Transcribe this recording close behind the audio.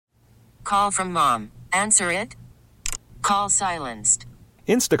Call from mom. Answer it. Call silenced.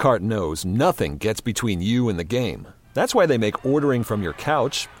 Instacart knows nothing gets between you and the game. That's why they make ordering from your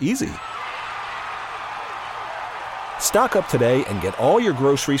couch easy. Stock up today and get all your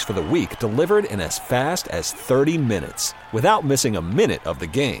groceries for the week delivered in as fast as 30 minutes without missing a minute of the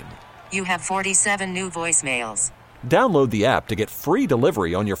game. You have 47 new voicemails. Download the app to get free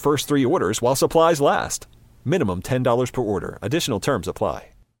delivery on your first 3 orders while supplies last. Minimum $10 per order. Additional terms apply.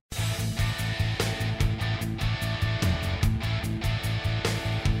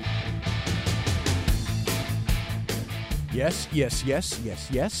 Yes.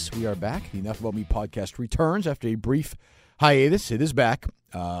 We are back. The Enough About Me podcast returns after a brief hiatus. It is back,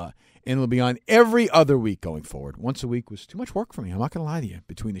 and it'll be on every other week going forward. Once a week was too much work for me. I'm not going to lie to you.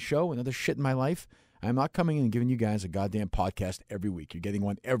 Between the show and other shit in my life, I'm not coming in and giving you guys a goddamn podcast every week. You're getting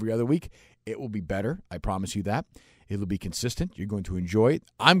one every other week. It will be better. I promise you that. It'll be consistent. You're going to enjoy it.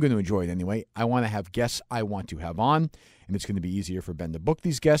 I'm going to enjoy it anyway. I want to have guests I want to have on, and it's going to be easier for Ben to book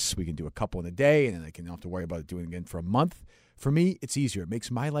these guests. We can do a couple in a day, and then I can not have to worry about it doing it again for a month. For me, it's easier. It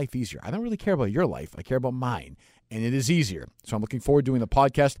makes my life easier. I don't really care about your life. I care about mine, and it is easier. So I'm looking forward to doing the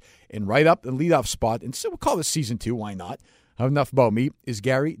podcast. And right up the leadoff spot, and so we'll call this season 2. Why not? Enough About Me is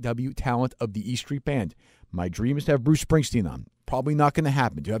Gary W. Talent of the E Street Band. My dream is to have Bruce Springsteen on. Probably not going to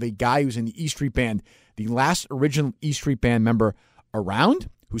happen. To have a guy who's in the E Street Band, the last original E Street Band member around,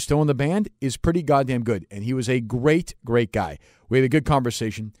 who's still in the band, is pretty goddamn good. And he was a great, great guy. We had a good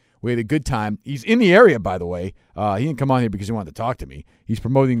conversation. We had a good time. He's in the area, by the way. He didn't come on here because he wanted to talk to me. He's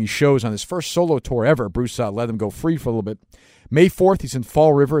promoting these shows on his first solo tour ever. Bruce let him go free for a little bit. May 4th, he's in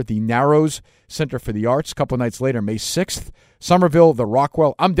Fall River at the Narrows Center for the Arts. A couple nights later, May 6th, Somerville, the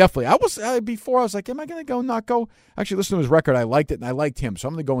Rockwell. Before I was like, am I going to go, not go? Actually, listen to his record. I liked it, and I liked him. So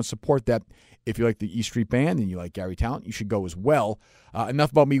I'm going to go and support that. If you like the E Street Band and you like Gary Talent, you should go as well.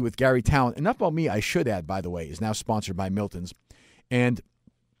 Enough About Me with Gary Talent. Enough About Me, I should add, by the way, is now sponsored by Milton's. And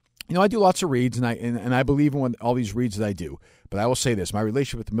I do lots of reads, and I believe in all these reads that I do. But I will say this. My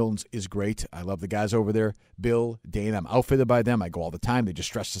relationship with the Miltons is great. I love the guys over there. Bill, Dane, I'm outfitted by them. I go all the time. They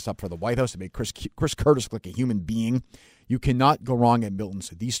just dressed us up for the White House. They made Chris Curtis look like a human being. You cannot go wrong at Milton's,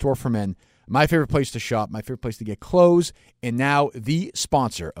 the store for men. My favorite place to shop, my favorite place to get clothes, and now the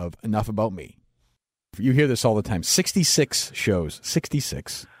sponsor of Enough About Me. You hear this all the time. 66 shows.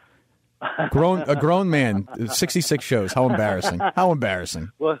 66. A grown man, 66 shows. How embarrassing. How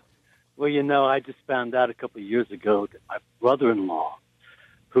embarrassing. Well, I just found out a couple of years ago that my brother-in-law,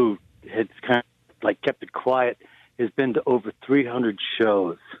 who had kind of kept it quiet, has been to over 300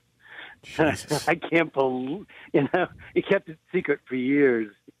 shows. I can't believe, he kept it secret for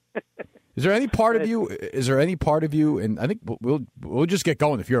years. Is there any part of you, and I think we'll just get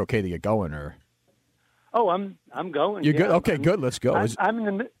going if you're okay to get going, or? Oh, I'm going. You're good? Okay, good. Let's go. I'm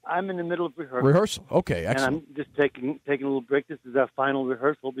in the middle of rehearsal. Rehearsal. Okay, excellent. And I'm just taking a little break. This is our final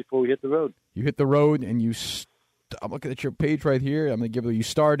rehearsal before we hit the road. You hit the road, and I'm looking at your page right here. I'm going to give you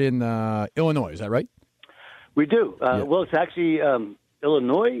start in Illinois. Is that right? We do. Yeah. Well, it's actually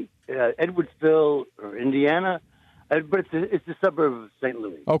Illinois, Edwardsville, or Indiana, but it's a suburb of St.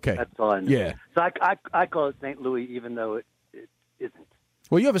 Louis. Okay. That's all I know. Yeah. So I call it St. Louis, even though it isn't.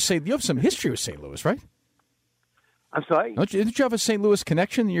 Well, you have some history with St. Louis, right? I'm sorry? Didn't you have a St. Louis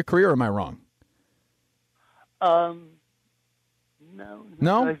connection in your career, or am I wrong? No.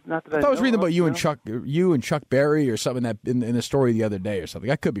 No? Not that I thought I was reading about you no. and Chuck Berry or something in a story the other day or something.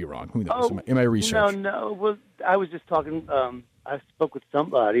 I could be wrong. Who knows? In my research. No. Well, I was just talking. I spoke with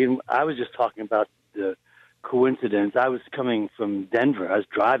somebody, and I was just talking about the coincidence. I was coming from Denver. I was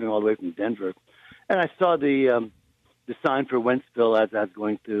driving all the way from Denver, and I saw the sign for Wentzville as I was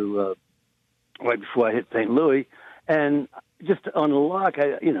going through right before I hit St. Louis. And just on a lark,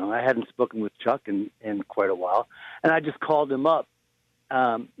 I hadn't spoken with Chuck in quite a while, and I just called him up,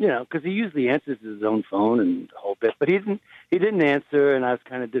 because he usually answers his own phone and the whole bit, but he didn't answer, and I was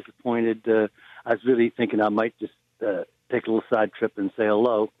kind of disappointed. I was really thinking I might just take a little side trip and say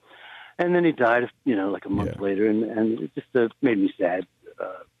hello, and then he died, like a month later, and it just made me sad.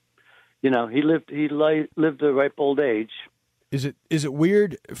 He lived a ripe old age. Is it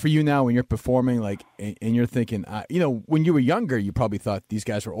weird for you now when you're performing, and you're thinking, when you were younger, you probably thought these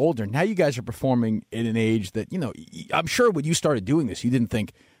guys were older. Now you guys are performing at an age that, I'm sure when you started doing this, you didn't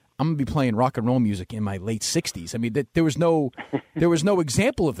think, I'm going to be playing rock and roll music in my late 60s. I mean, there was no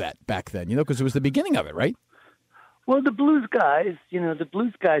example of that back then, because it was the beginning of it, right? Well, the blues guys,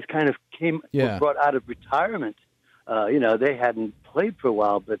 kind of were brought out of retirement. They hadn't played for a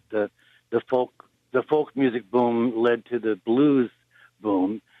while, but the folk music boom led to the blues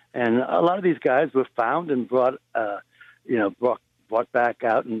boom, and a lot of these guys were found and brought brought back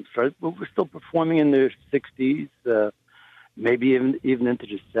out and started. We're still performing in their 60s, maybe even into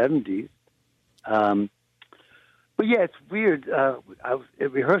the 70s. But yeah, it's weird.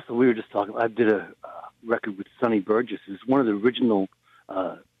 At rehearsal, we were just talking. I did a record with Sonny Burgess, who's one of the original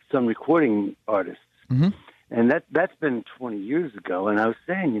Sun recording artists, and that's been 20 years ago. And I was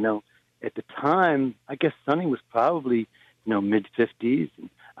saying, at the time, I guess Sonny was probably mid 50s, and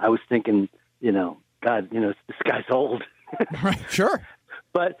I was thinking, God, this guy's old. Right, sure.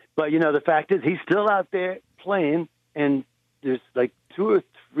 But the fact is, he's still out there playing, and there's like 2 or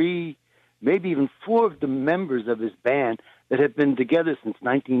 3, maybe even 4 of the members of his band that have been together since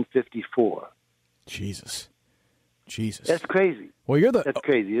 1954. Jesus. That's crazy. Well, that's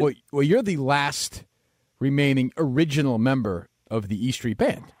crazy. Well, you're the last remaining original member of the E Street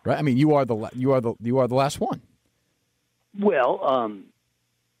Band, right? I mean, you are the last one. Well,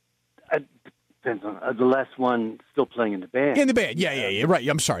 it depends on the last one still playing in the band. In the band, yeah, right.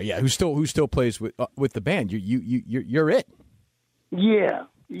 I'm sorry, yeah. Who still plays with the band? You're it. Yeah.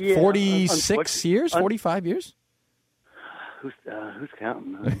 46 years, 45 years. Who's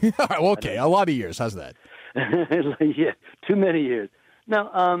counting? All right, well, okay, a lot of years. How's that? Yeah, too many years.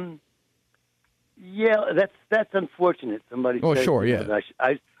 No, yeah, that's unfortunate. Somebody. Oh, said, sure, yeah.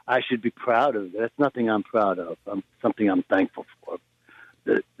 I should be proud of. That's nothing I'm proud of. Something I'm thankful for.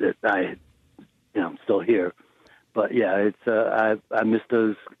 That I'm still here. But yeah, it's I miss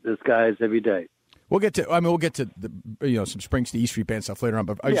those guys every day. We'll get to the, some Springsteen E Street Band stuff later on,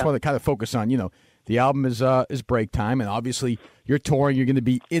 but I just want to kind of focus on, the album is Break Time, and obviously you're touring. You're going to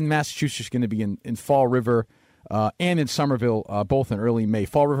be in Massachusetts, going to be in Fall River and in Somerville, both in early May.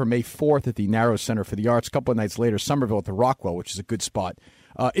 Fall River, May 4th at the Narrows Center for the Arts. A couple of nights later, Somerville at the Rockwell, which is a good spot.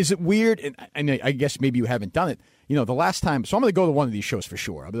 Is it weird, and I guess maybe you haven't done it, the last time, so I'm going to go to one of these shows for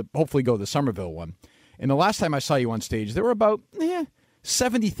sure. I'm going to hopefully go to the Somerville one. And the last time I saw you on stage, there were about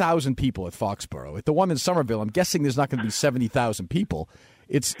 70,000 people at Foxborough. At the one in Somerville, I'm guessing there's not going to be 70,000 people.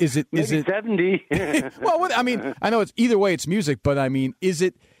 Is it 70? Well, I mean, I know it's either way. It's music, but I mean, is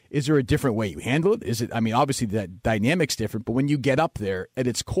there a different way you handle it? Is it? I mean, obviously that dynamic's different, but when you get up there at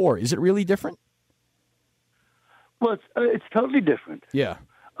its core, is it really different? Well, it's totally different. Yeah.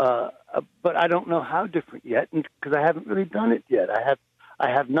 But I don't know how different yet, because I haven't really done it yet. I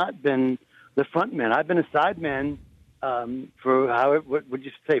have not been the front man. I've been a side man for what would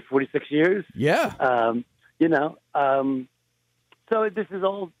you say, 46 years? Yeah. So this is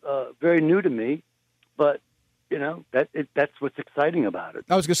all very new to me, but that's what's exciting about it.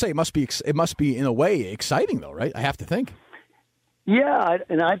 I was going to say it must be in a way exciting though, right? I have to think. Yeah,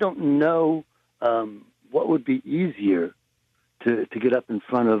 and I don't know what would be easier to get up in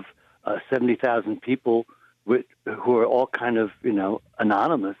front of 70,000 people who are all kind of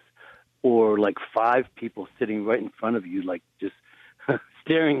anonymous, or like 5 people sitting right in front of you, like just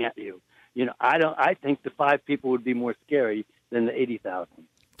staring at you. I think the 5 people would be more scary than the 80,000.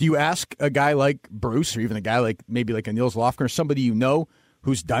 Do you ask a guy like Bruce, or even a guy like maybe like a Nils Lofgren, or somebody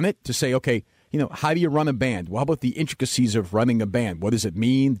who's done it, to say, okay, how do you run a band? Well, how about the intricacies of running a band? What does it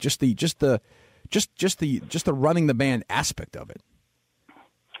mean? Just the running the band aspect of it.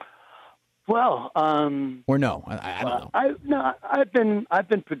 Well, or no, I don't know. I've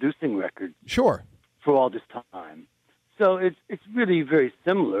been producing records. Sure. For all this time. So it's really very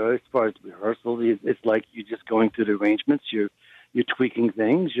similar as far as rehearsal. It's like you're just going through the arrangements. You're tweaking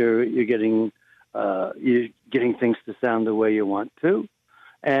things. You're getting things to sound the way you want to,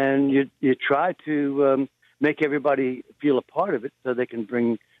 and you try to make everybody feel a part of it so they can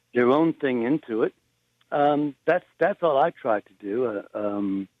bring their own thing into it. That's all I try to do.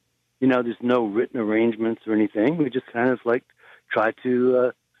 There's no written arrangements or anything. We just kind of like try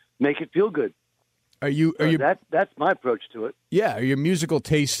to make it feel good. That's my approach to it. Yeah, are your musical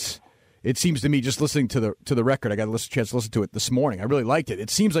tastes? It seems to me, just listening to the record, I got a chance to listen to it this morning. I really liked it. It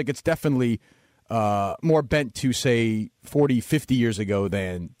seems like it's definitely more bent to, say, 40, 50 years ago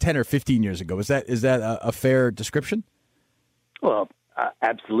than 10 or 15 years ago. Is that a fair description? Well,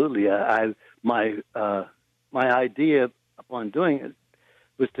 absolutely. My idea upon doing it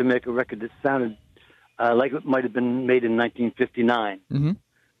was to make a record that sounded like it might have been made in 1959. Mm-hmm.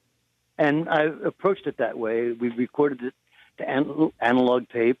 And I approached it that way. We recorded it to analog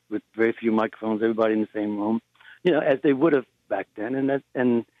tape with very few microphones, everybody in the same room, as they would have back then.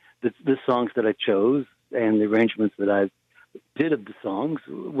 And the songs that I chose and the arrangements that I did of the songs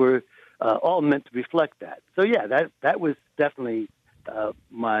were all meant to reflect that. So yeah, that was definitely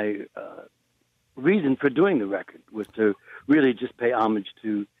my reason for doing the record, was to really just pay homage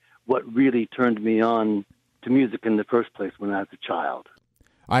to what really turned me on to music in the first place when I was a child.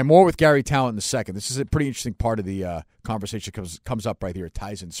 I'm more with Gary Talent in a second. This is a pretty interesting part of the conversation comes up right here. It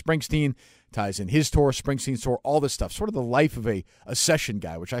ties in Springsteen, ties in his tour, Springsteen's tour, all this stuff. Sort of the life of a session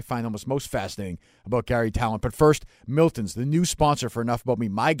guy, which I find almost most fascinating about Gary Talent. But first, Milton's, the new sponsor for Enough About Me.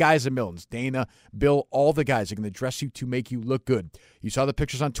 My guys at Milton's, Dana, Bill, all the guys are going to dress you to make you look good. You saw the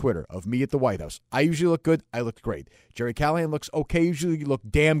pictures on Twitter of me at the White House. I usually look good. I looked great. Jerry Callahan looks okay. Usually you look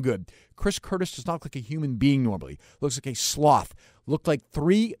damn good. Chris Curtis does not look like a human being normally. Looks like a sloth. Looked like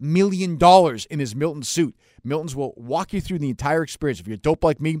 $3 million in his Milton suit. Milton's will walk you through the entire experience. If you're a dope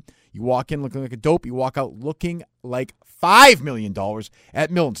like me, you walk in looking like a dope. You walk out looking like $5 million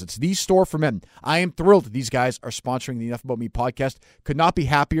at Milton's. It's the store for men. I am thrilled that these guys are sponsoring the Enough About Me podcast. Could not be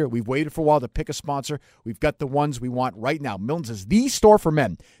happier. We've waited for a while to pick a sponsor. We've got the ones we want right now. Milton's is the store for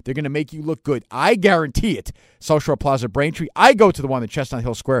men. They're going to make you look good. I guarantee it. South Shore Plaza, Braintree. I go to the one at Chestnut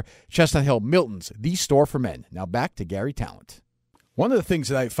Hill Square. Chestnut Hill, Milton's, the store for men. Now back to Gary Talent. One of the things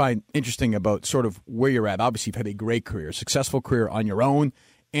that I find interesting about sort of where you're at, obviously you've had a great career, a successful career on your own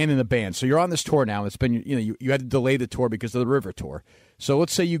and in the band. So you're on this tour now. It's been, you had to delay the tour because of the River Tour. So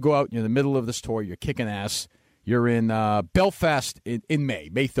let's say you go out, you're in the middle of this tour, you're kicking ass. You're in Belfast in May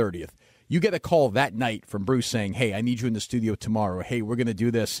 30th. You get a call that night from Bruce saying, hey, I need you in the studio tomorrow. Hey, we're going to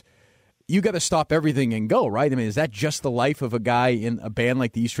do this. You got to stop everything and go, right? I mean, is that just the life of a guy in a band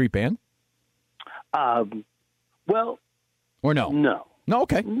like the E Street Band? Well... Or no? No. No,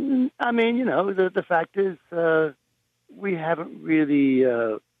 okay. I mean, the fact is we haven't really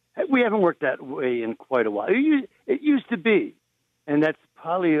we haven't worked that way in quite a while. It used to be, and that's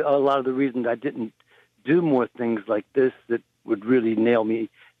probably a lot of the reason I didn't do more things like this that would really nail me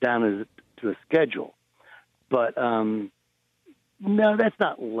down to a schedule. But no, that's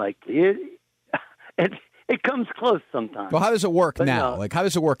not likely. It comes close sometimes. Well, how does it work now? No. How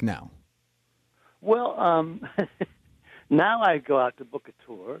does it work now? Well, now I go out to book a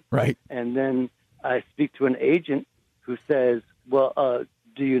tour, right? And then I speak to an agent who says, well,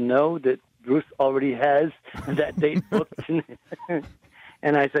 do you know that Bruce already has that date booked?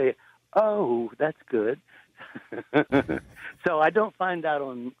 And I say, oh, that's good. So I don't find out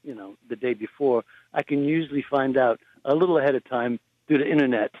on, the day before. I can usually find out a little ahead of time through the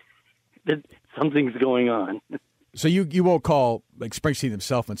internet that something's going on. So you won't call like Springsteen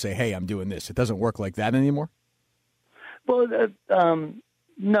himself and say, hey, I'm doing this. It doesn't work like that anymore? Well,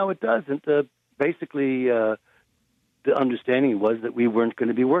 no, it doesn't. Basically, the understanding was that we weren't going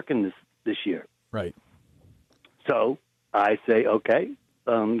to be working this year. Right. So I say, okay,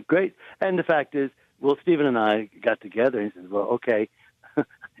 great. And the fact is, well, Stephen and I got together and said, well, okay,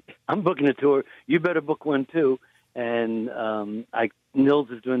 I'm booking a tour. You better book one too. And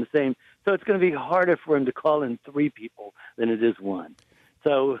Nils is doing the same. So it's going to be harder for him to call in 3 people than it is 1.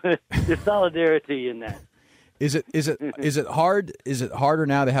 So there's solidarity in that. Is it hard? Is it harder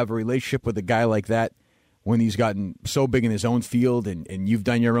now to have a relationship with a guy like that when he's gotten so big in his own field and you've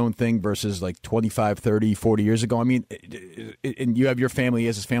done your own thing versus like 25, 30, 40 years ago? I mean, and you have your family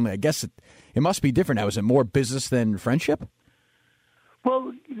as his family. I guess it must be different now. Is it more business than friendship?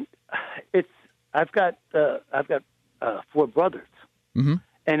 Well, I've got 4 brothers, mm-hmm.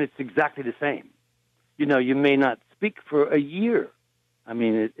 and it's exactly the same. You may not speak for a year. I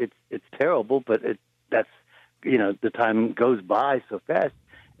mean, it's terrible, but that's. The time goes by so fast,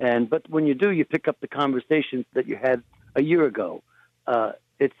 but when you do, you pick up the conversations that you had a year ago.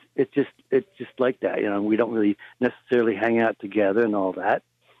 It's just like that. We don't really necessarily hang out together and all that,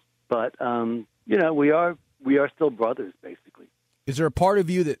 but we are still brothers basically. Is there a part of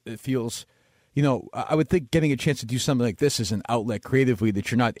you that feels? I would think getting a chance to do something like this is an outlet creatively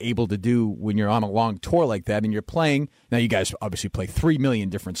that you're not able to do when you're on a long tour like that and you're playing. Now, you guys obviously play 3 million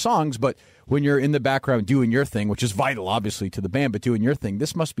different songs, but when you're in the background doing your thing, which is vital, obviously, to the band, but doing your thing,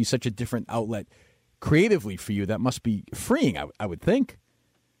 this must be such a different outlet creatively for you. That must be freeing, I would think.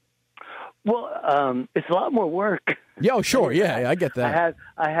 Well, it's a lot more work. Yeah, sure. Yeah, I get that.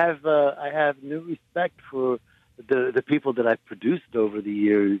 I have new respect for the people that I've produced over the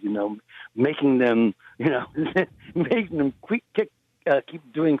years, making them, making them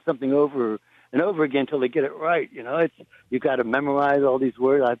keep doing something over and over again until they get it right. You got to memorize all these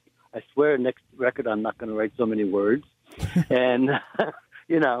words. I swear, next record I'm not going to write so many words, and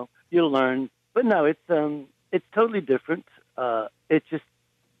you'll learn. But no, it's totally different. It's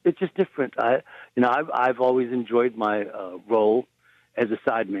just different. I've always enjoyed my role as a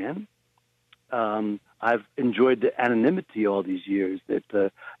sideman. I've enjoyed the anonymity all these years that,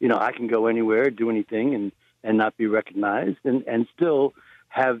 I can go anywhere, do anything and not be recognized and still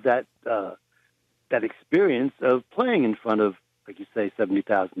have that experience of playing in front of, like you say,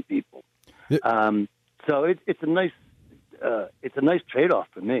 70,000 people. So it's a nice it's a nice trade-off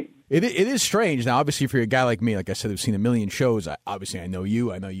for me. It is strange. Now, obviously, for a guy like me, like I said, who's seen a million shows, I know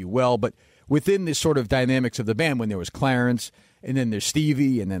you well, but within this sort of dynamics of the band, when there was Clarence, and then there's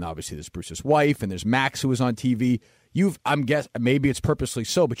Stevie, and then obviously there's Bruce's wife, and there's Max, who was on TV. Maybe it's purposely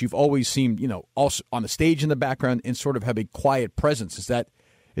so, but you've always seemed, also on the stage in the background and sort of have a quiet presence. Is that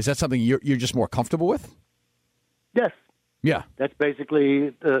something you're just more comfortable with? Yes. Yeah. That's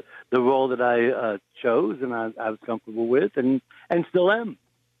basically the role that I chose, and I was comfortable with, and still am.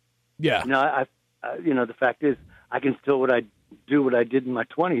 Yeah. The fact is, I can still do what I did in my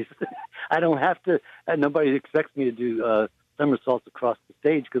 20s. I don't have to. Nobody expects me to do somersaults across the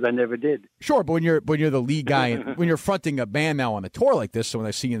stage because I never did. Sure, but when you're the lead guy and when you're fronting a band now on a tour like this, so when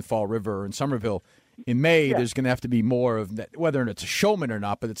I see you in Fall River or in Somerville in May, there's going to have to be more of that, whether it's a showman or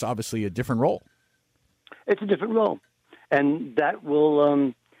not, but it's obviously a different role. It's a different role, and that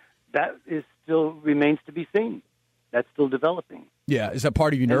will that is still remains to be seen. That's still developing. Yeah, is that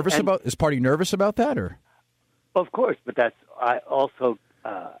part of you nervous about? Is part of you nervous about that, or? Of course, but I also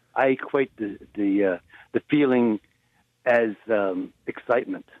equate the feeling as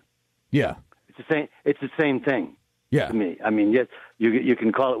excitement. Yeah, it's the same thing. Yeah, to me. I mean, yes, you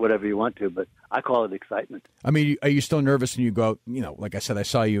can call it whatever you want to, but I call it excitement. I mean, are you still nervous when you go out? Like I said, I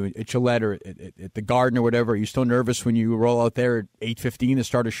saw you at Gillette or at the Garden or whatever. Are you still nervous when you roll out there at 8:15 to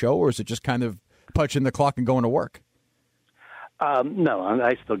start a show, or is it just kind of punching the clock and going to work? No,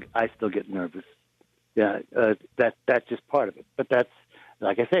 I still get nervous. Yeah, that's just part of it. But that's,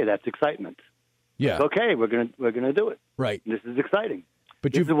 like I say, that's excitement. Yeah. It's okay, we're gonna do it. Right. This is exciting.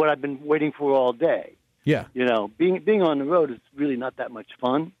 But this is what I've been waiting for all day. Yeah. Being on the road is really not that much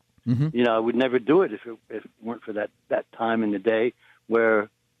fun. Mm-hmm. I would never do it if it weren't for that time in the day where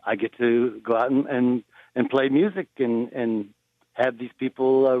I get to go out and play music and have these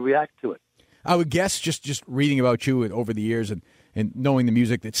people react to it. I would guess just reading about you over the years and knowing the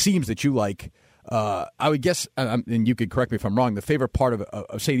music that seems that you like, I would guess, and you could correct me if I'm wrong, the favorite part of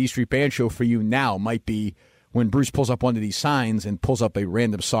say, the E Street Band show for you now might be when Bruce pulls up one of these signs and pulls up a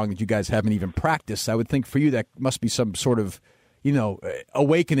random song that you guys haven't even practiced. I would think for you that must be some sort of,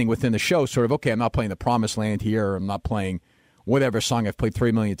 awakening within the show, sort of, okay, I'm not playing The Promised Land here, or I'm not playing whatever song I've played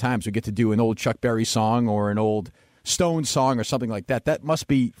 3 million times. We get to do an old Chuck Berry song or an old Stone song or something like that. That must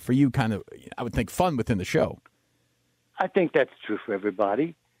be, for you, kind of, I would think, fun within the show. I think that's true for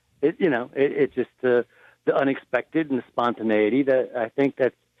everybody. It's just the unexpected and the spontaneity. That I think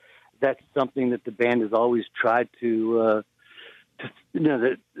that's something that the band has always tried to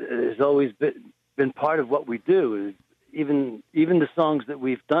that has always been part of what we do. Is even the songs that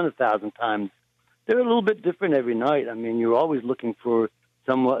we've done 1,000 times, they're a little bit different every night. I mean, you're always looking for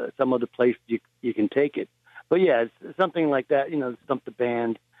some other place you can take it. But yeah, it's something like that. Stump the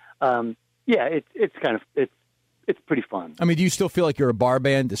Band. It's pretty fun. I mean, do you still feel like you're a bar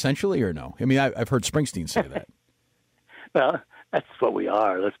band essentially, or no? I mean, I've heard Springsteen say that. Well, that's what we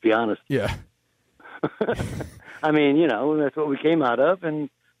are. Let's be honest. Yeah. I mean, that's what we came out of, and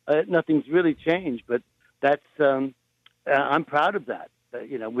nothing's really changed. But that's I'm proud of that.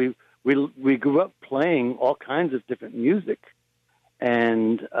 We grew up playing all kinds of different music,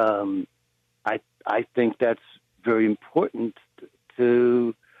 and I think that's very important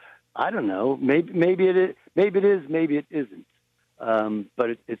to. I don't know. Maybe it is. Maybe it is. Maybe it isn't.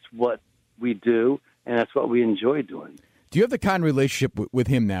 But it's what we do, and that's what we enjoy doing. Do you have the kind of relationship with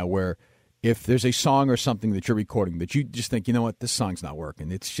him now where if there's a song or something that you're recording that you just think, you know what, this song's not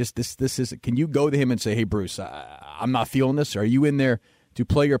working. It's just this is. Can you go to him and say, hey, Bruce, I'm not feeling this? Or are you in there to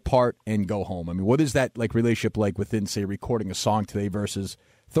play your part and go home? I mean, what is that relationship like within, say, recording a song today versus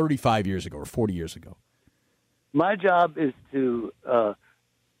 35 years ago or 40 years ago? My job is to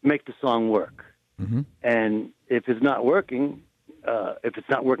make the song work. Mm-hmm. And if it's not working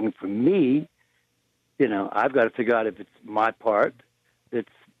for me, I've got to figure out if it's my part that's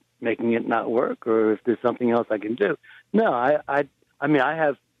making it not work, or if there's something else I can do. No, I mean, I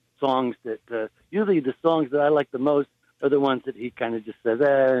have songs that usually the songs that I like the most are the ones that he kind of just says,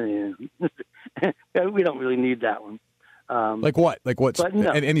 we don't really need that one. Like what? Like what? But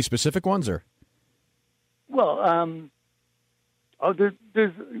no. Any specific ones, or? Well,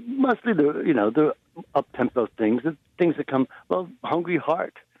 there's mostly the up-tempo things that come. Well, Hungry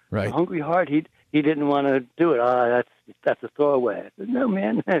Heart. Right. Hungry Heart. He didn't want to do it. That's a throwaway. I said, no,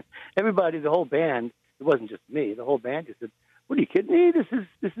 man. Everybody, the whole band. It wasn't just me. The whole band just said, "What are you kidding me?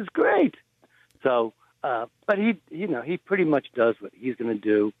 This is great." So, but he pretty much does what he's going to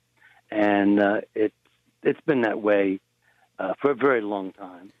do, and it's been that way for a very long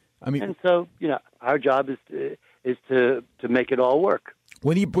time. I mean, and so our job is to make it all work.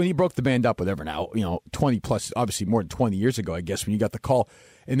 When he broke the band up, whatever now, 20 plus, obviously more than 20 years ago, I guess, when you got the call,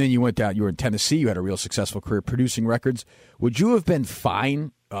 and then you went down, you were in Tennessee, you had a real successful career producing records. Would you have been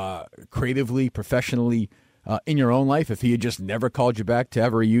fine creatively, professionally, in your own life if he had just never called you back to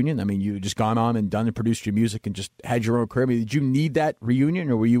have a reunion? I mean, you had just gone on and done and produced your music and just had your own career. I mean, did you need that reunion,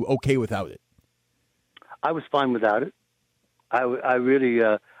 or were you okay without it? I was fine without it. I really,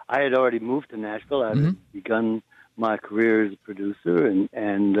 I had already moved to Nashville. I had begun my career as a producer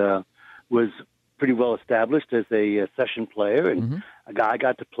and was pretty well established as a session player. And I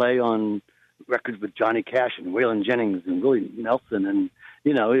got to play on records with Johnny Cash and Waylon Jennings and Willie Nelson. And,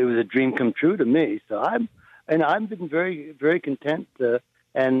 it was a dream come true to me. So I've been very, very content.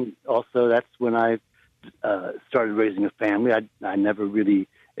 And also that's when I started raising a family. I never really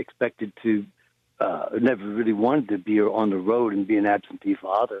expected to, never really wanted to be on the road and be an absentee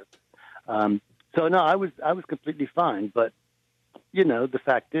father. So no, I was completely fine. But the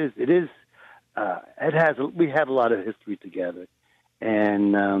fact is, we have a lot of history together,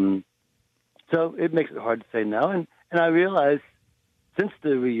 and so it makes it hard to say no. And I realized since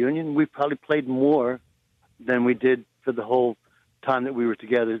the reunion, we probably played more than we did for the whole time that we were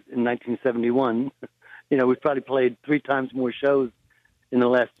together in 1971. We probably played 3 times more shows in the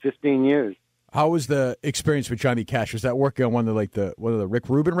last 15 years. How was the experience with Johnny Cash? Was that working on one of the Rick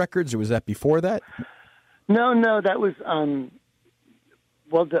Rubin records, or was that before that? No, that was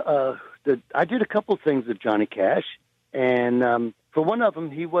I did a couple things with Johnny Cash, and for one of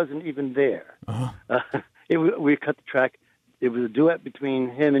them, he wasn't even there. We cut the track. It was a duet between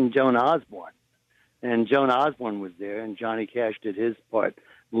him and Joan Osborne, and Joan Osborne was there, and Johnny Cash did his part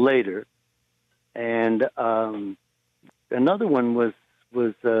later, and another one was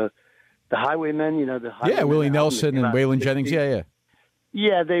the Highwaymen, the Highwaymen. Willie Nelson and Waylon Jennings. Yeah.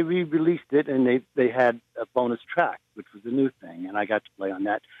 Yeah, they re-released it, and they had a bonus track, which was a new thing, and I got to play on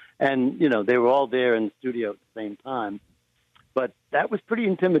that. And, they were all there in the studio at the same time. But that was pretty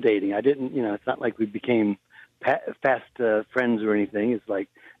intimidating. I didn't, it's not like we became fast friends or anything. It's like,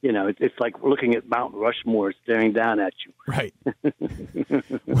 it's like looking at Mount Rushmore staring down at you. Right.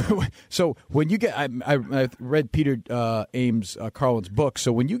 So when you get, I read Peter Ames Carlin's book.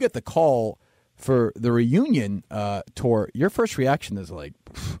 So when you get the call for the reunion tour, your first reaction is like,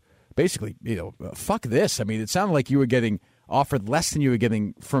 basically, fuck this. I mean, it sounded like you were getting offered less than you were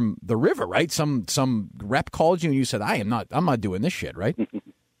getting from the River, right? Some rep called you and you said, I'm not doing this shit, right?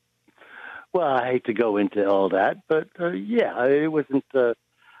 Well, I hate to go into all that, but it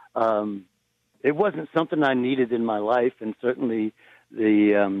wasn't something I needed in my life, and certainly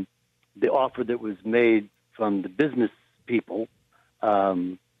the offer that was made from the business people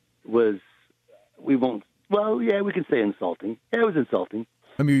was, we can say insulting. Yeah, it was insulting.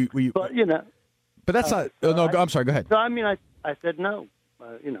 I mean, but that's not. No, I'm sorry. Go ahead. So I mean, I said no.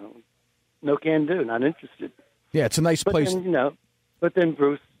 No can do. Not interested. Yeah, it's a nice place. Then, but then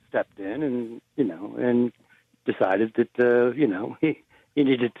Bruce stepped in and and decided that he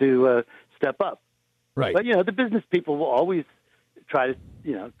needed to step up. Right. But the business people will always try to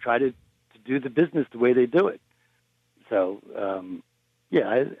do the business the way they do it. So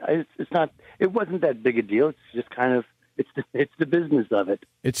it wasn't that big a deal. It's just kind of it's the business of it.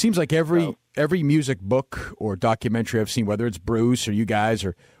 It seems like every music book or documentary I've seen, whether it's Bruce or you guys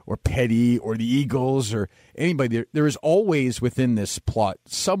or Petty or the Eagles or anybody, there is always within this plot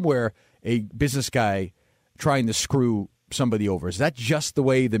somewhere a business guy trying to screw somebody over. Is that just the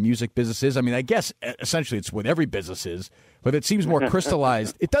way the music business is? I mean, I guess essentially it's what every business is, but it seems more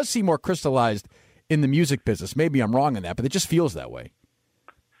crystallized. It does seem more crystallized in the music business. Maybe I'm wrong in that, but it just feels that way.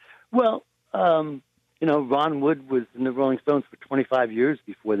 Well, Ron Wood was in the Rolling Stones for 25 years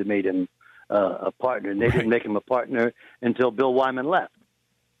before they made him a partner, and they didn't make him a partner until Bill Wyman left.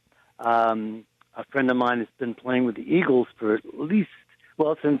 A friend of mine has been playing with the Eagles for at least,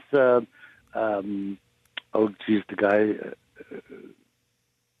 since, the guy...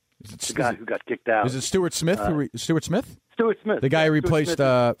 the guy who got kicked out. Is it Stuart Smith? Stuart Smith? Stuart Smith. The guy who replaced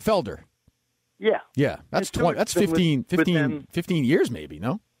Felder. Yeah. Yeah. That's 15 years maybe,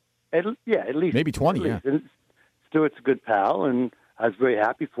 no? At least. Maybe 20, yeah. And Stuart's a good pal, and I was very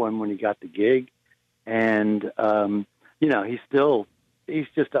happy for him when he got the gig. And, he's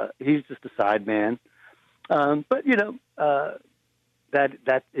just a side man. But,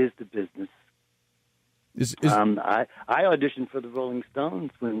 that is the business. I auditioned for the Rolling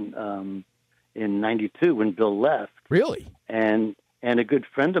Stones when in '92 when Bill left. Really? And a good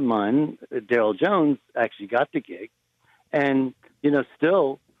friend of mine, Daryl Jones, actually got the gig. And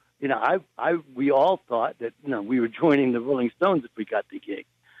still, we all thought that we were joining the Rolling Stones if we got the gig,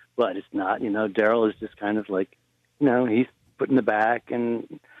 but it's not. Daryl is just kind of like, he's put in the back,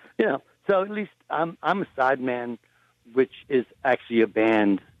 and so at least I'm a sideman, which is actually a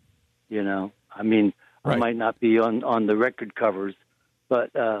band. I mean, Right. I might not be on the record covers,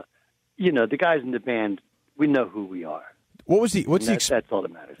 but the guys in the band, we know who we are. That's all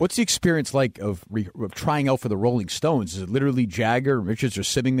that matters. What's the experience like of trying out for the Rolling Stones? Is it literally Jagger and Richards are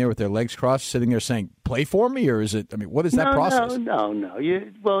sitting there with their legs crossed, sitting there saying, "Play for me," or is it? I mean, what is that process? No.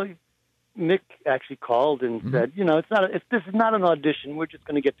 Mick actually called and said, it's not. If this is not an audition, we're just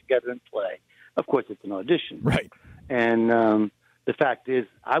going to get together and play. Of course, it's an audition, Right? And the fact is,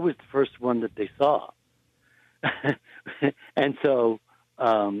 I was the first one that they saw, and so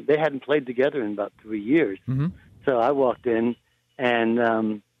they hadn't played together in about 3 years. Mm-hmm. So I walked in,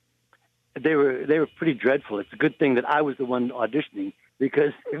 and they were pretty dreadful. It's a good thing that I was the one auditioning,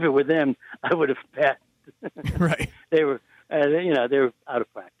 because if it were them, I would have passed. Right. They were out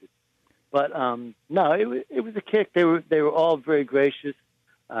of practice. But no, it was a kick. They were all very gracious,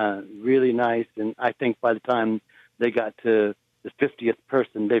 really nice, and I think by the time they got to the 50th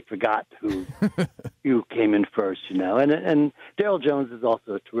person, they forgot who came in first. And Daryl Jones is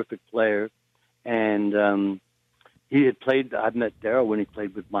also a terrific player, and he had played. I met Daryl when he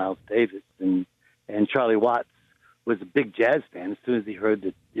played with Miles Davis, and Charlie Watts was a big jazz fan. As soon as he heard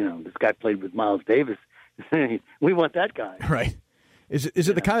that this guy played with Miles Davis, we want that guy. Right. Is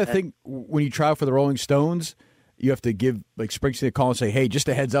it the kind of thing when you try out for the Rolling Stones, you have to give like Springsteen a call and say, "Hey, just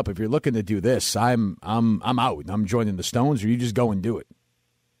a heads up, if you're looking to do this, I'm out. I'm joining the Stones," or you just go and do it?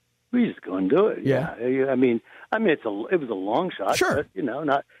 We just go and do it. Yeah. I mean, it was a long shot. Sure. But,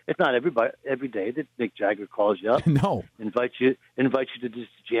 it's not every day that Mick Jagger calls you up. No. Invite you to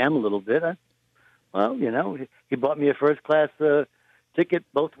just jam a little bit. He bought me a first class ticket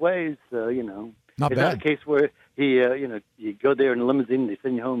both ways. Not it's bad. not a case where he, you go there in a limousine and they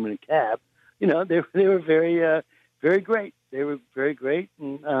send you home in a cab. They were very, very great. They were very great,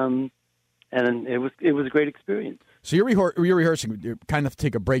 and it was a great experience. So you're rehearsing. You're kind of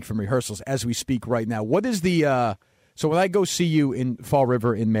take a break from rehearsals as we speak right now. What is the? So when I go see you in Fall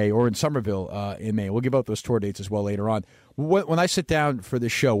River in May or in Somerville in May, we'll give out those tour dates as well later on. When I sit down for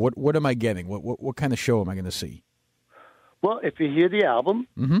this show, what am I getting? What kind of show am I going to see? Well, if you hear the album,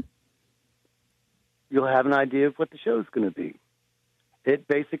 mm-hmm. you'll have an idea of what the show's going to be. It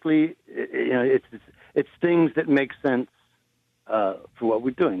basically, it's things that make sense for what we're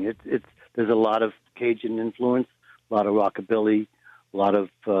doing. There's a lot of Cajun influence, a lot of rockabilly, a lot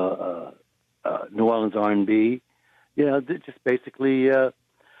of New Orleans R&B. Just basically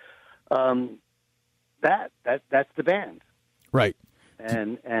that's the band, right?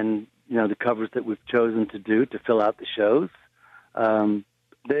 And the covers that we've chosen to do to fill out the shows.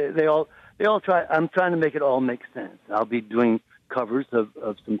 They all try. I'm trying to make it all make sense. I'll be doing covers of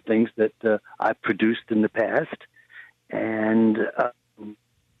some things that I've produced in the past, and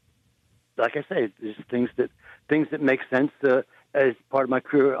like I say, there's things that make sense as part of my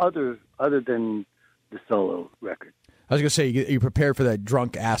career, other than the solo record. I was going to say, you prepare for that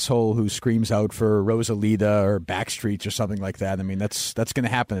drunk asshole who screams out for Rosalita or Backstreets or something like that. I mean, that's going to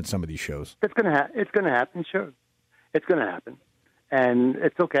happen at some of these shows. It's going to happen, sure. It's going to happen, and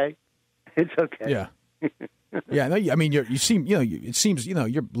it's okay. It's okay. Yeah. Yeah, no, I mean, you seem, it seems,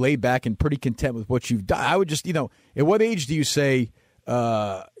 you're laid back and pretty content with what you've done. I would just, at what age do you say,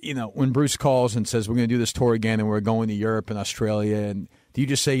 when Bruce calls and says we're going to do this tour again and we're going to Europe and Australia, and do you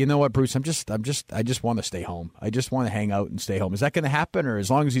just say, you know what, Bruce, I just want to stay home. I just want to hang out and stay home. Is that going to happen, or as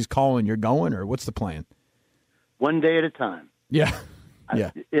long as he's calling, you're going, or what's the plan? One day at a time. Yeah,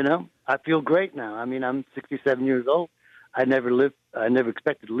 yeah. I feel great now. I mean, I'm 67 years old. I never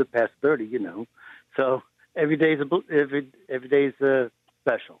expected to live past 30. So every day is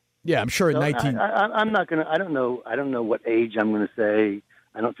special. Yeah, I'm sure in 19. I'm not gonna. I don't know what age I'm gonna say.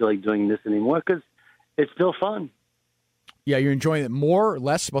 I don't feel like doing this anymore because it's still fun. Yeah, you're enjoying it more or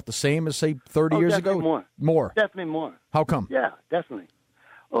less, about the same as say 30 years ago. More. Definitely more. How come? Yeah, definitely.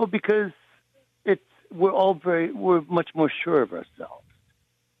 Oh, because we're much more sure of ourselves.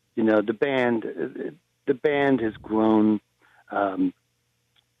 The band has grown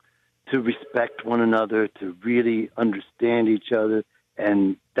to respect one another, to really understand each other,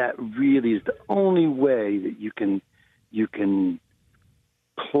 and that really is the only way that you can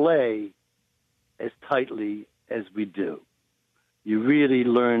play as tightly as we do. You really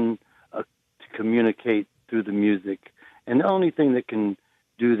learn to communicate through the music, and the only thing that can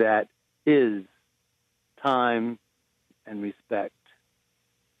do that is time and respect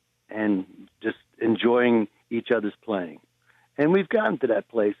and just enjoying each other's playing. And we've gotten to that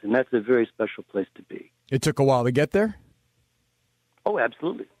place, and that's a very special place to be. It took a while to get there? Oh,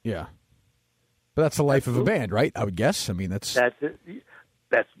 absolutely. Yeah. But that's the life of a band, right? I would guess. I mean, that's it.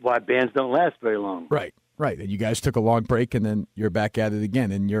 That's why bands don't last very long. right. Right. And you guys took a long break, and then you're back at it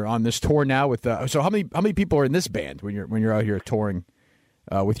again, and you're on this tour now with. So how many people are in this band when you're out here touring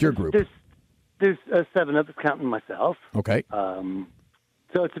with your group? There's 7 of us, counting myself. Okay. So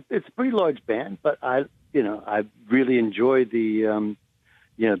it's a pretty large band, but I really enjoy the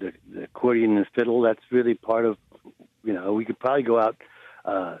accordion and fiddle. That's really part of, we could probably go out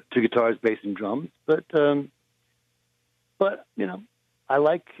to guitars, bass, and drums, but I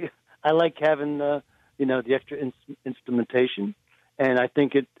like having the extra instrumentation, and I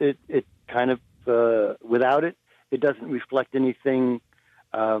think it kind of without it doesn't reflect anything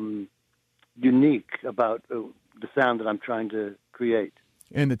unique about the sound that I'm trying to create.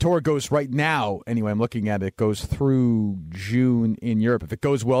 And the tour goes right now, anyway, I'm looking at it, goes through June in Europe. If it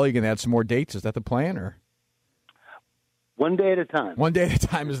goes well, you're going to add some more dates. Is that the plan? Or one day at a time. One day at a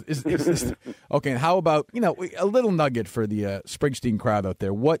time is this. Okay, and how about, a little nugget for the Springsteen crowd out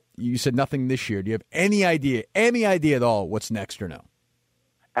there. What, you said nothing this year. Do you have any idea at all what's next or no?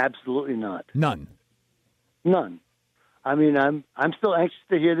 Absolutely not. None. I mean, I'm still anxious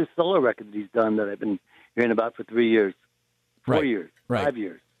to hear this solo record that he's done that I've been hearing about for 3 years. 4 years, right. 5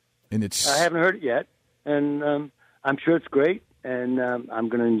 years. And I haven't heard it yet, and I'm sure it's great, and I'm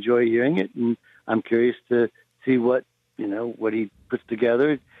going to enjoy hearing it, and I'm curious to see what he puts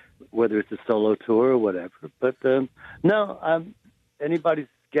together, whether it's a solo tour or whatever. But no, anybody's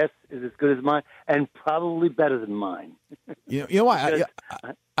guess is as good as mine, and probably better than mine. You know why?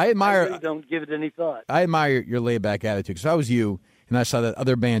 I admire. I really don't give it any thought. I admire your laid-back attitude, because if I was you, and I saw that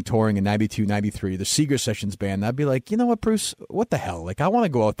other band touring in 92, 93, the Seeger Sessions band, I'd be like, you know what, Bruce, what the hell? Like, I want to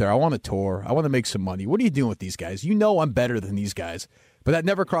go out there. I want to tour. I want to make some money. What are you doing with these guys? I'm better than these guys. But that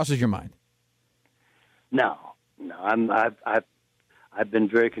never crosses your mind. No. I've been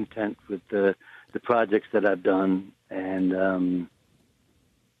very content with the projects that I've done, and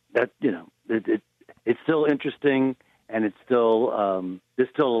that, it's still interesting, and it's still, there's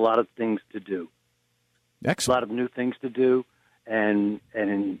still a lot of things to do. Excellent. A lot of new things to do. And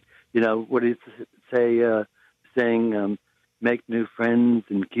what do you say? Saying make new friends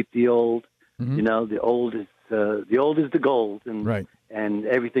and keep the old. Mm-hmm. The old is the gold, and right. And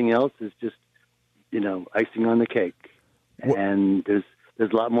everything else is just icing on the cake. And there's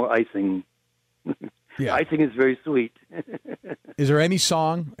a lot more icing. Yeah. Icing is very sweet. Is there any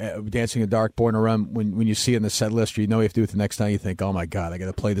song, Dancing in the Dark, Born to Run, when you see it in the set list, or you have to do it the next time, you think, oh my God, I got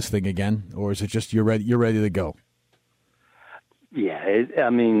to play this thing again? Or is it just you're ready to go? Yeah,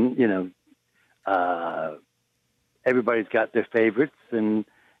 everybody's got their favorites,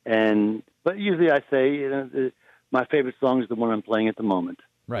 but usually I say, my favorite song is the one I'm playing at the moment.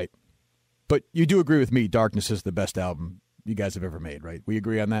 Right. But you do agree with me, Darkness is the best album you guys have ever made, right? We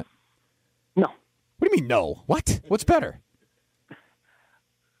agree on that? No. What do you mean, no? What? What's better?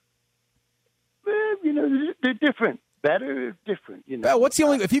 They're different. Better, different. What's the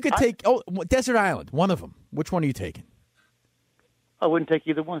only, if you could take, Desert Island, one of them, which one are you taking? I wouldn't take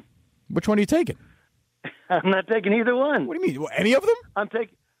either one. Which one are you taking? I'm not taking either one. What do you mean? Any of them? I'm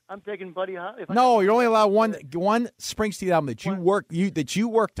taking Buddy Holly. No, you're only allowed one Springsteen album that you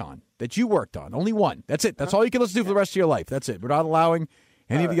worked on. Only one. That's it. That's all you can listen to for the rest of your life. That's it. We're not allowing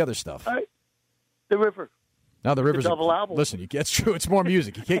any of the other stuff. All right. The River. No, the River's a double album. Listen, it's true. It's more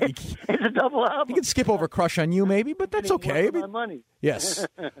music. You can't. It's a double album. You can skip over Crush on You, maybe, but that's okay. My money. Yes.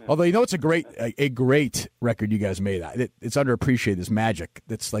 Although it's a great record you guys made. It's underappreciated. This Magic.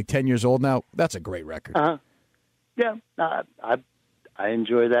 That's like 10 years old now. That's a great record. Yeah, I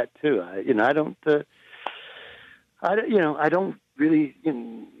enjoy that too. I don't really.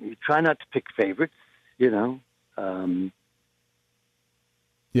 You try not to pick favorites.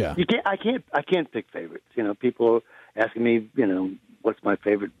 Yeah. I can't pick favorites. People are asking me, what's my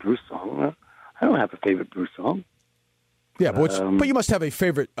favorite Bruce song? I don't have a favorite Bruce song. Yeah, but you must have a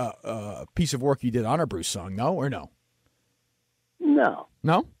favorite piece of work you did on a Bruce song, no? Or no? No.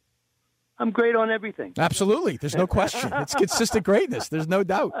 No? I'm great on everything. Absolutely. There's no question. It's consistent greatness. There's no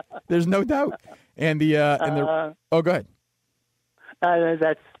doubt. And go ahead.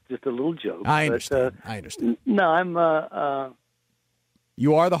 That's just a little joke. I understand. No, I'm.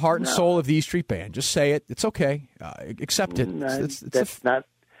 You are the heart and soul of the E Street Band. Just say it. It's okay. Accept it. That's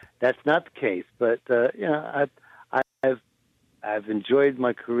not the case. But I've enjoyed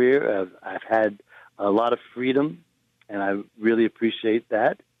my career. I've had a lot of freedom, and I really appreciate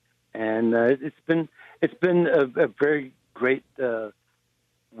that. And it's been a very great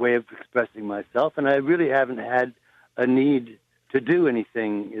way of expressing myself. And I really haven't had a need to do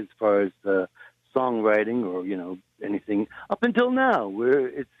anything as far as songwriting or anything up until now, where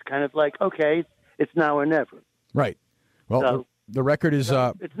it's kind of like, okay, it's now or never. Right. Well, So- the record is...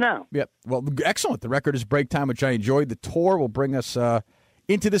 It's now. Yep. Well, excellent. The record is Break Time, which I enjoyed. The tour will bring us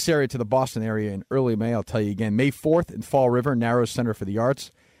into this area, to the Boston area in early May. I'll tell you again. May 4th in Fall River, Narrows Center for the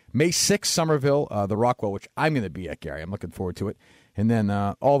Arts. May 6th, Somerville, the Rockwell, which I'm going to be at, Gary. I'm looking forward to it. And then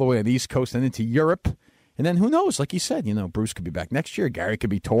all the way on the East Coast and into Europe. And then who knows? Like you said, Bruce could be back next year. Gary could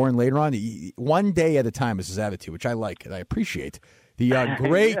be touring later on. One day at a time is his attitude, which I like and I appreciate.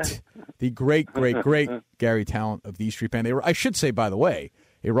 The great Gary Talent of the E Street Band. They were, I should say, by the way,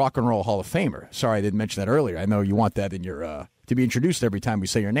 a Rock and Roll Hall of Famer. Sorry, I didn't mention that earlier. I know you want that in your to be introduced every time we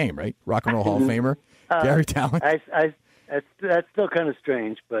say your name, right? Rock and Roll Hall of Famer, Gary Talent. That's still kind of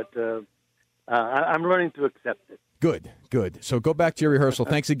strange, but I'm learning to accept it. Good. So go back to your rehearsal.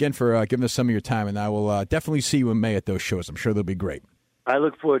 Thanks again for giving us some of your time, and I will definitely see you in May at those shows. I'm sure they'll be great. I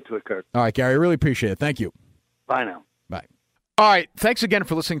look forward to it, Kirk. All right, Gary, I really appreciate it. Thank you. Bye now. Bye. All right, thanks again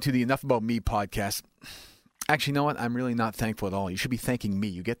for listening to the Enough About Me podcast. Actually, you know what? I'm really not thankful at all. You should be thanking me.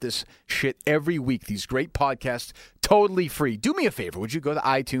 You get this shit every week, these great podcasts, totally free. Do me a favor. Would you go to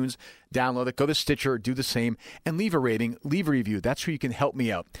iTunes, download it, go to Stitcher, do the same, and leave a rating, leave a review. That's where you can help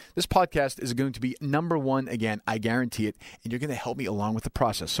me out. This podcast is going to be #1 again. I guarantee it. And you're going to help me along with the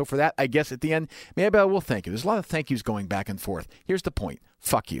process. So for that, I guess at the end, maybe I will thank you. There's a lot of thank yous going back and forth. Here's the point.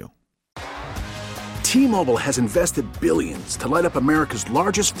 Fuck you. T-Mobile has invested billions to light up America's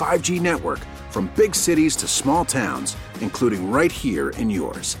largest 5G network, from big cities to small towns, including right here in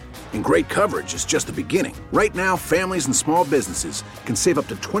yours. And great coverage is just the beginning. Right now, families and small businesses can save up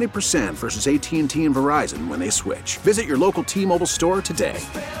to 20% versus AT&T and Verizon when they switch. Visit your local T-Mobile store today.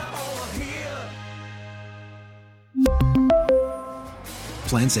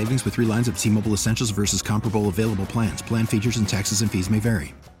 Plan savings with 3 lines of T-Mobile Essentials versus comparable available plans. Plan features and taxes and fees may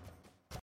vary.